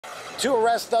Two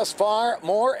arrests thus far,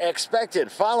 more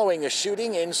expected following a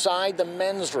shooting inside the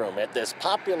men's room at this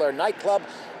popular nightclub,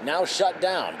 now shut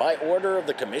down by order of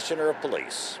the Commissioner of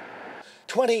Police.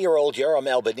 20-year-old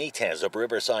Yaramell Benitez of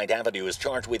Riverside Avenue is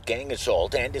charged with gang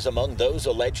assault and is among those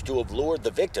alleged to have lured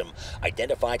the victim,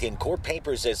 identified in court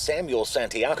papers as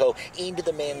Santiago, into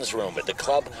the men's room at the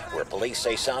club, where police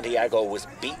say Santiago was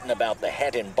beaten about the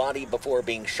head and body before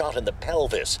being shot in the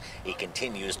pelvis. He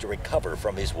continues to recover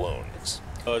from his wounds.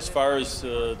 As far as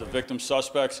the victim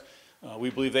suspects, we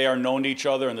believe they are known to each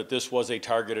other and that this was a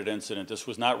targeted incident. This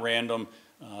was not random.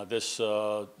 This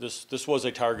was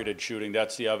a targeted shooting.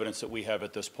 That's the evidence that we have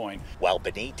at this point. While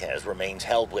Benitez remains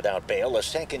held without bail, a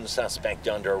second suspect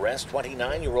under arrest,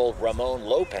 29-year-old Ramon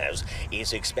Lopez,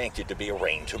 is expected to be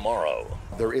arraigned tomorrow.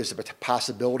 There is a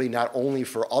possibility not only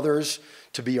for others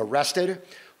to be arrested,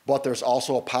 but there's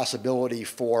also a possibility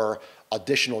for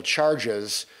additional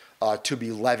charges to be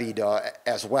levied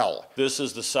as well. This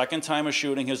is the second time a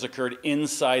shooting has occurred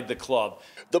inside the club.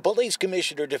 The police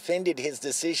commissioner defended his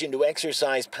decision to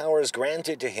exercise powers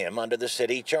granted to him under the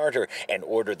city charter and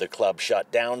ordered the club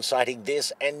shut down, citing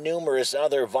this and numerous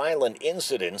other violent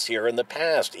incidents here in the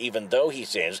past, even though, he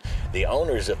says, the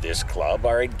owners of this club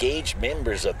are engaged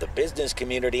members of the business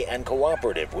community and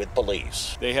cooperative with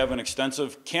police. They have an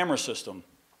extensive camera system.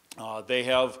 They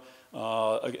have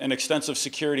an extensive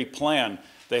security plan.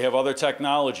 They have other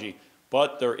technology,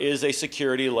 but there is a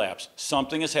security lapse.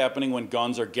 Something is happening when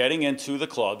guns are getting into the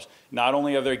clubs. Not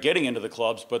only are they getting into the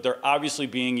clubs, but they're obviously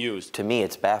being used. To me,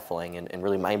 it's baffling and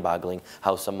really mind-boggling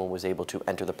how someone was able to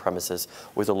enter the premises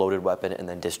with a loaded weapon and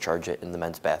then discharge it in the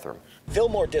men's bathroom.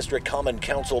 Fillmore District Common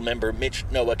Council member Mitch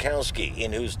Nowakowski,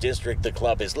 in whose district the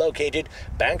club is located,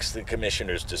 backs the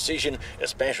commissioner's decision,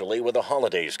 especially with the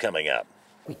holidays coming up.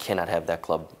 We cannot have that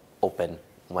club open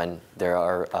when there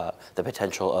are the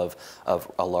potential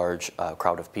of a large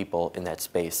crowd of people in that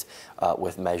space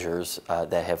with measures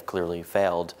that have clearly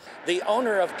failed. The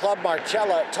owner of Club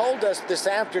Marcella told us this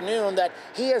afternoon that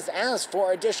he has asked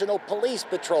for additional police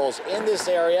patrols in this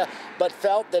area, but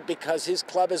felt that because his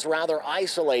club is rather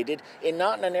isolated,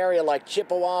 not in an area like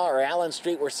Chippewa or Allen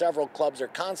Street where several clubs are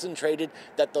concentrated,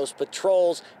 that those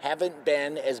patrols haven't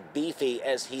been as beefy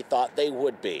as he thought they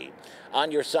would be. On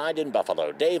your side in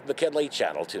Buffalo, Dave McKinley,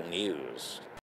 Channel 2 News.